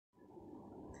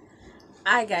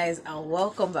Hi guys, and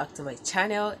welcome back to my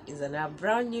channel. It's another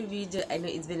brand new video. I know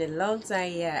it's been a long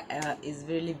time. Yeah, it's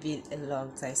really been a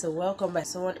long time. So welcome back.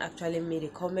 Someone actually made a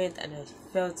comment and I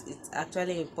felt it's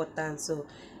actually important, so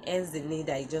hence the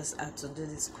need. I just had to do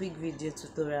this quick video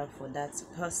tutorial for that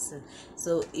person.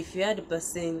 So if you are the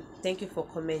person, thank you for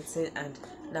commenting, and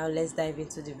now let's dive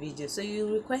into the video. So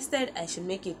you requested I should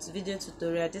make a video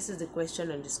tutorial. This is the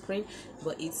question on the screen,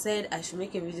 but it said I should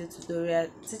make a video tutorial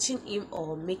teaching him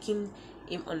or making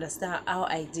him understand how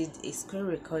I did a screen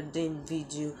recording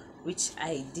video, which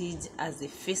I did as a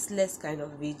faceless kind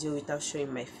of video without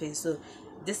showing my face. So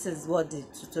this is what the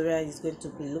tutorial is going to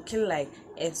be looking like.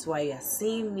 That's why you are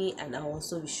seeing me, and I'll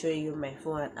also be showing you my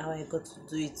phone and how I got to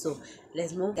do it. So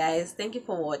let's move, guys. Thank you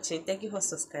for watching, thank you for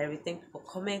subscribing, thank you for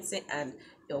commenting, and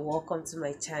you're welcome to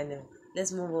my channel.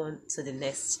 Let's move on to the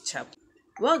next chapter.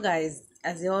 Well guys,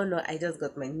 as you all know, I just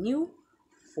got my new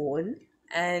phone,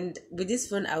 and with this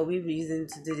phone I will be using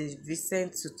to do this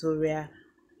recent tutorial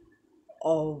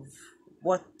of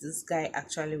what this guy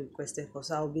actually requested for.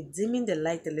 So I'll be dimming the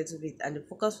light a little bit, and the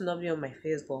focus will not be on my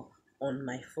face but on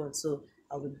my phone. So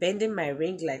I'll be bending my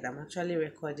ring light. I'm actually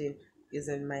recording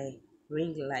using my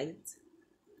ring light.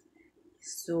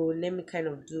 So let me kind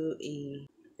of do a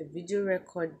video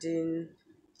recording.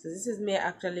 So this is me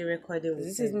actually recording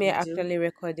with my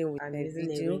video. I'm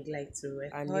using a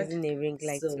ring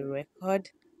light to record.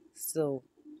 So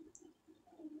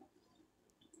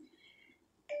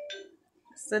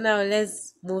so now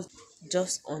let's move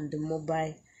just on the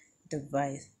mobile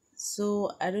device.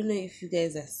 So I don't know if you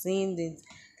guys are seeing this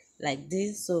like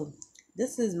this. So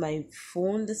this is my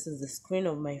phone, this is the screen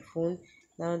of my phone.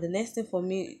 Now the next thing for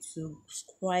me is to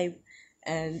swipe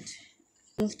and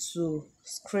move to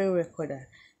screen recorder.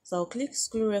 So I'll click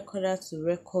screen recorder to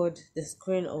record the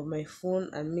screen of my phone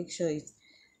and make sure it's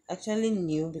actually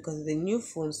new because it's a new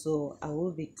phone. So I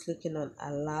will be clicking on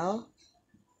allow,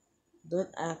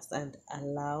 don't ask, and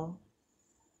allow.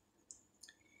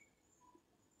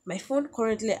 My phone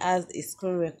currently has a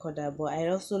screen recorder, but I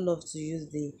also love to use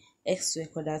the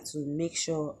Xrecorder to make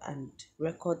sure and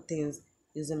record things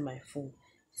using my phone.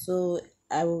 So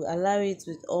I will allow it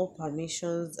with all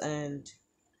permissions, and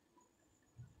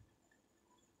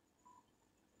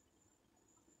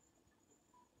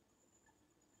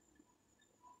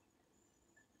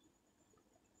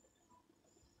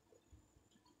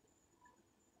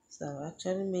so I've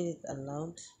actually made it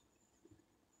allowed.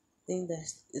 I think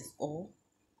that is all.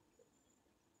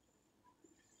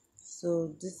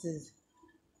 So this is,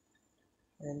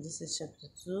 and this is chapter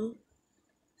 2.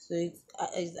 So it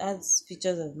adds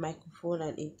features of microphone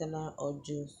and internal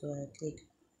audio. So I click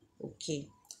OK.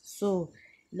 So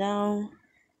now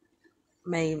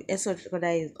my SOS recorder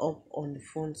is up on the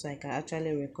phone, so I can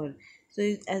actually record. So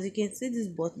as you can see, this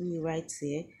button right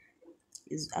here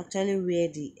is actually where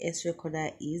the S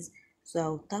recorder is. So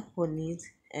I'll tap on it,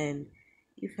 and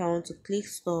if I want to click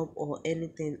stop or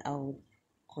anything, I'll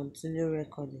continue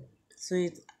recording. So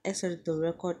it's actually to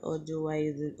record audio while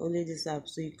using only this app.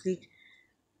 So you click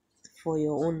for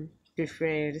your own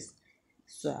preference.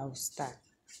 So I'll start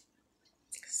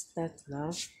now.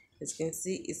 As you can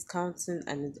see, it's counting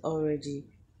and it's already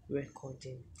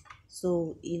recording.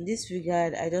 So in this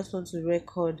regard, I just want to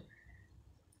record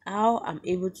how I'm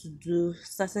able to do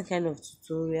certain kind of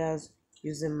tutorials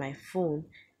using my phone.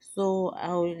 So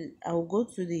I'll go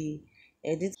to the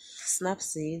edit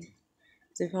snapseed.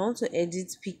 So if I want to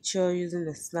edit picture using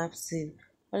the snapseed,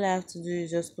 all I have to do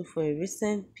is just look for a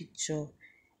recent picture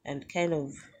and kind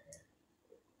of,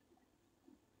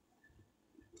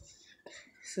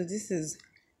 so this is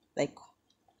like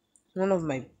one of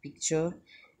my picture,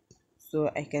 so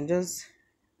I can just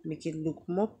make it look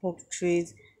more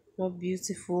portrait, more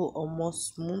beautiful, or more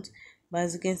smooth. But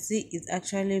as you can see, it's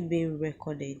actually being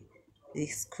recorded. The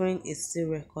screen is still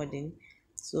recording,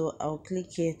 so I'll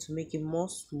click here to make it more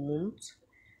smooth.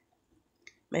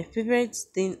 My favorite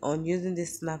thing on using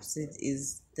this snapseed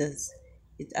is this: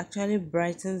 it actually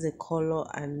brightens the color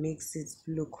and makes it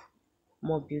look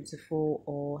more beautiful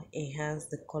or enhance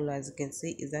the color. As you can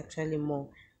see, it's actually more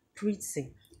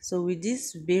pretty. So with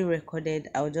this being recorded,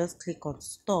 I'll just click on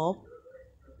stop,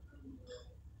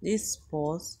 this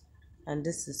pause, and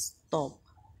this is stop.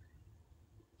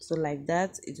 So like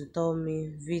that, it will tell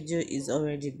me video is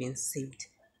already been saved.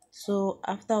 So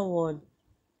afterward,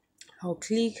 I'll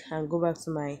click and go back to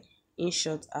my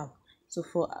InShot app. So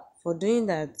for doing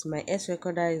that, my S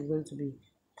recorder is going to be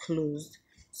closed.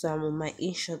 So I'm on my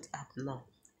InShot app now.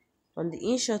 On the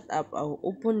InShot app, I'll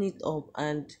open it up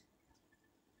and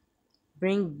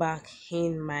bring back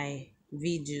in my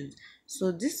videos.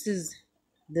 So this is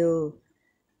the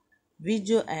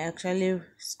video I actually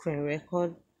screen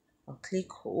record I'll click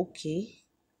OK.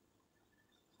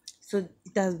 So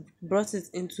it has brought it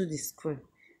into the screen.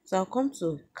 So I'll come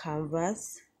to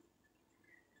canvas.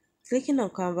 Clicking on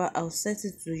canvas, I'll set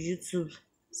it to YouTube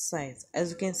size.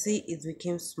 As you can see, it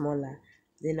became smaller.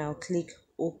 Then I'll click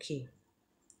OK.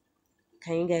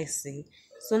 Can you guys see?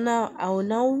 So now I will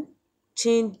now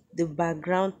change the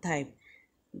background type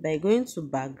by going to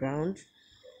background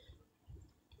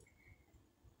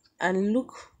and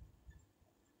look.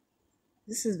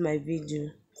 This is my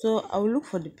video, so I will look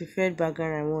for the preferred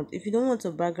background I want. If you don't want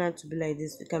your background to be like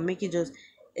this, you can make it just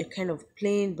a kind of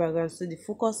plain background, so the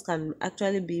focus can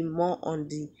actually be more on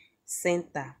the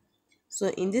center. So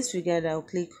in this regard, I'll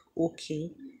click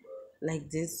OK like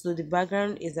this, so the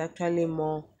background is actually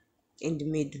more in the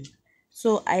middle.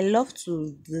 So I love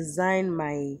to design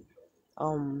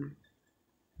um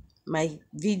my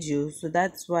videos, so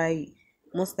that's why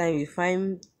most time you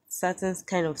find certain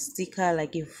kind of sticker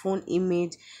like a phone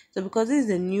image. So because this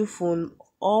is a new phone,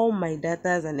 all my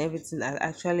datas and everything has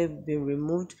actually been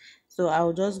removed, so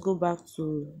I'll just go back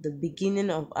to the beginning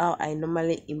of how I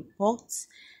normally import,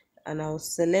 and I'll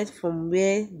select from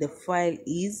where the file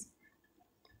is.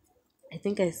 I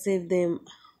think I saved them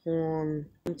on,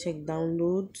 check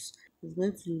downloads. It's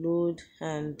going to load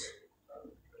and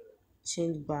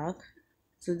change back.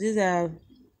 So these are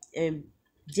a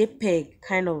JPEG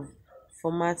kind of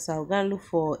format. So I'm gonna look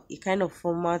for a kind of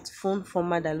format, phone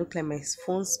format that look like my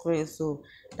phone screen. So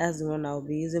that's the one I'll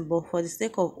be using. But for the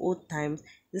sake of old times,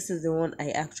 this is the one I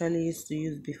actually used to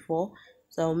use before.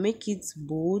 So I'll make it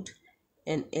bold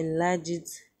and enlarge it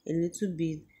a little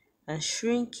bit and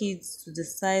shrink it to the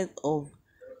size of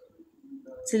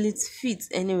till it fits.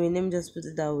 Anyway, let me just put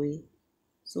it that way.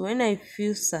 So when I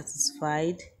feel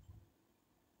satisfied,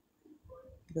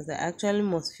 because I actually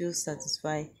must feel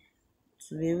satisfied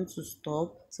to be able to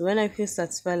stop. So when I feel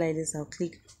satisfied like this, I'll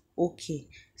click OK.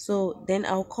 So then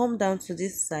I'll come down to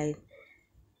this side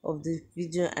of the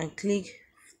video and click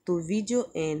to video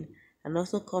end, and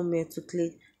also come here to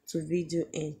click to video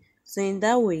end. So in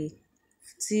that way,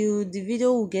 till the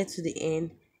video will get to the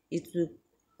end, it will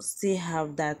still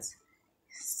have that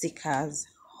stickers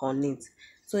on it.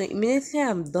 So immediately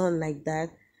I'm done like that,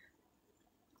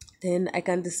 then I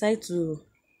can decide to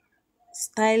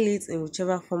style it in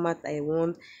whichever format I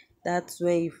want. That's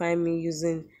when you find me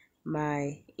using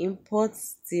my import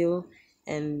still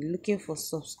and looking for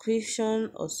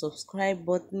subscription or subscribe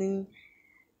button.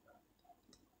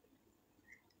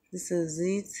 This is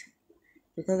it,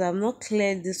 because I've not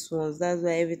cleared this one, that's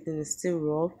why everything is still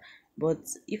raw. But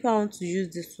if I want to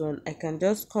use this one, I can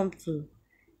just come to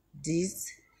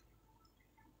this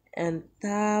and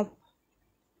tap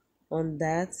on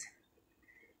that,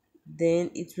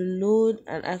 then it will load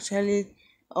and actually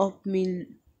help me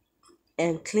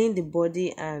and clean the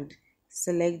body and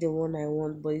select the one I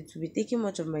want. But it will be taking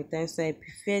much of my time, so I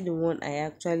prefer the one I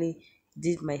actually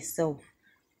did myself.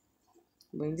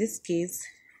 But in this case,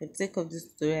 for the sake of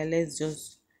this tutorial, let's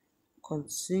just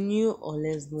continue or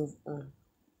let's move on.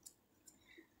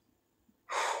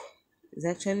 It's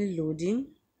actually loading.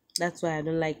 That's why I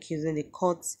don't like using the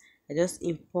cuts. I just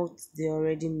import the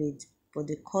already made, but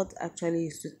the cut actually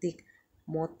used to take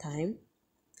more time.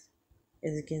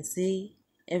 As you can see,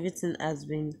 everything has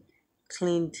been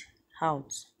cleaned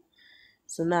out.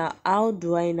 So now how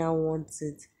do I now want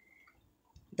it?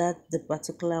 That the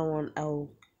particular one I'll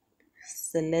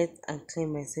select and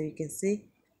clean myself. You can see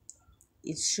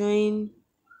it's showing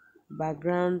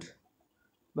background,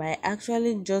 but I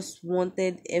actually just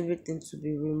wanted everything to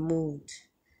be removed,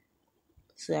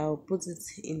 so I'll put it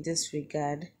in this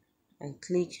regard and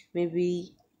click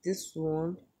maybe this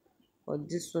one or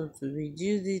this one to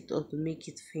reduce it or to make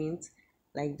it faint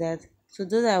like that. So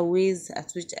those are ways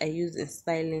at which I use in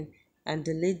styling, and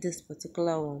delete this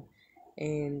particular one,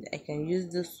 and I can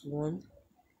use this one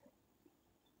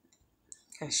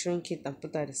and shrink it and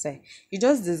put it aside. You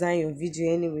just design your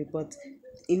video anyway, but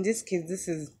in this case,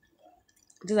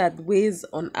 these are the ways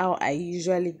on how I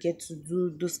usually get to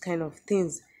do those kind of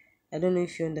things. I don't know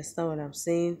if you understand what I'm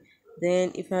saying.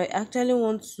 Then if I actually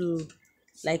want to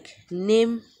like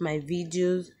name my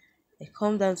videos, I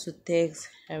come down to text,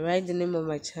 I write the name of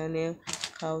my channel,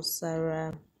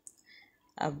 Kausara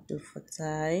Abdul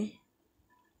Fatai,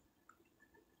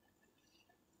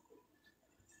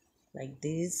 like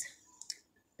this.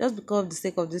 Just because of the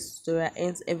sake of this tutorial,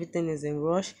 hence everything is in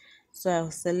rush, so I'll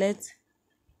select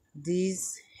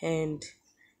this, and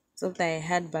sometimes I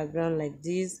had background like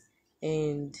this,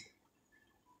 and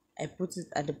I put it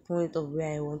at the point of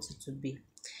where I want it to be.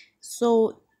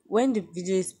 So when the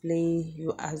video is playing,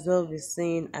 you as well be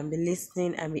seeing and be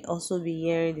listening and be also be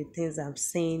hearing the things I'm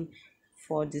saying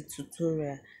for the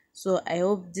tutorial. So I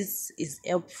hope this is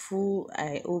helpful.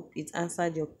 I hope it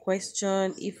answered your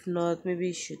question. If not, maybe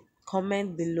you should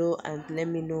comment below and let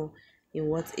me know in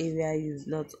what area you've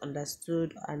not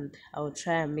understood, and I'll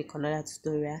try and make another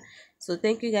tutorial. So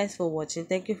thank you guys for watching.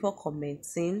 Thank you for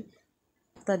commenting.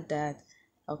 After that,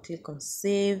 I'll click on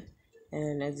save,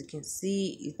 and as you can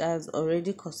see, it has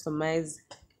already customized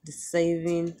the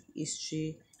saving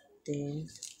history. Then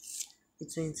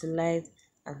it will utilize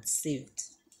and saved.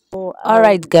 So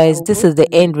Alright guys, I'll this go is the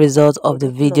to end result a of the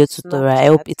button of video tutorial. I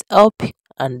hope Snapchat, it helped,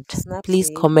 and please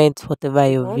Snapseed. comment whatever If I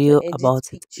your want to view edit about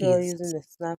it picture is. using the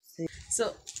Snapseed.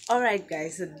 So alright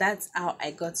guys, so that's how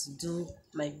I got to do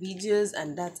my videos,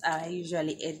 and that's how I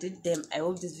usually edit them. I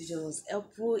hope this video was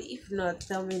helpful. If not,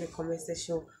 tell me in the comment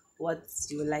section what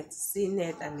you would like to see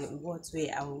next and in what way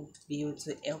I would be able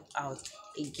to help out.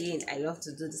 Again, I love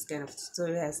to do this kind of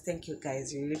tutorials. Thank you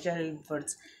guys. You usually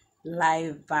brought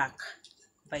live back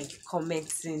by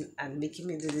commenting and making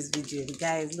me do this video.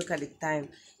 Guys, look at the time.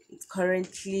 It's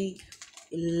currently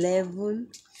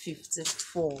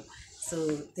 11:54.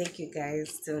 So thank you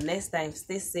guys. Till next time,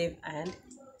 stay safe and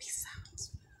peace out.